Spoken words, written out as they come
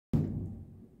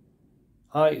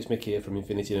Hi, it's Mick here from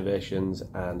Infinity Innovations,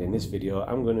 and in this video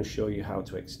I'm going to show you how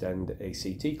to extend a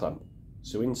CT clamp.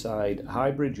 So inside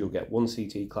Hybrid you'll get one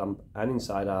CT clamp, and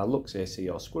inside our Lux AC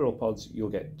or Squirrel Pods you'll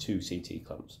get two CT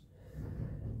clamps.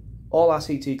 All our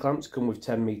CT clamps come with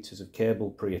 10 meters of cable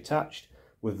pre-attached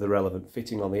with the relevant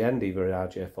fitting on the end, either an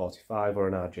RJ45 or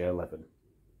an RJ11.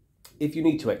 If you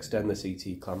need to extend the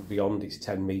CT clamp beyond its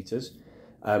 10 meters,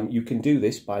 you can do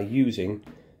this by using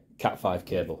Cat5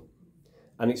 cable.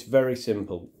 And it's very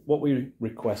simple. What we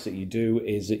request that you do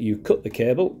is that you cut the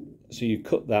cable. So you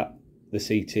cut the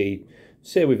CT,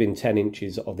 say within 10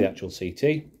 inches of the actual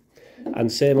CT.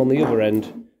 And same on the other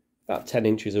end, about 10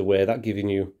 inches away, that giving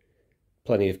you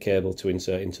plenty of cable to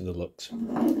insert into the Lux.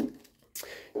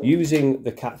 Using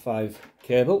the Cat5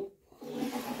 cable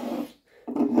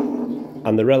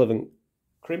and the relevant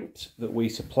crimps that we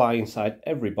supply inside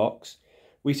every box,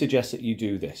 we suggest that you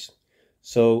do this.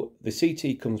 So the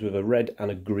CT comes with a red and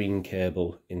a green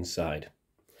cable inside.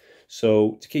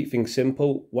 So to keep things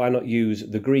simple, why not use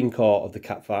the green core of the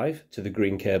Cat5 to the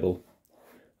green cable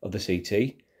of the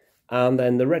CT, and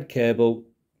then the red cable,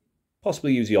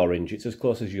 possibly use the orange, it's as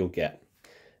close as you'll get.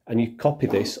 And you copy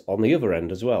this on the other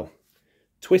end as well.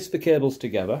 Twist the cables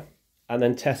together and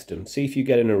then test them, see if you're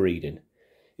getting a reading.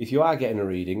 If you are getting a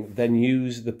reading, then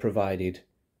use the provided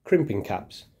crimping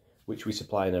caps, which we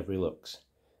supply in every Lux.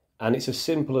 And it's as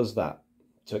simple as that.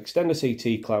 To extend a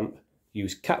CT clamp,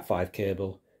 use Cat5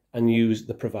 cable and use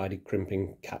the provided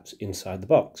crimping caps inside the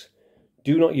box.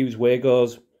 Do not use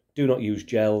Wagos, do not use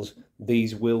gels.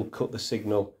 These will cut the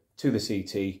signal to the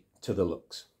CT to the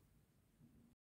Lux.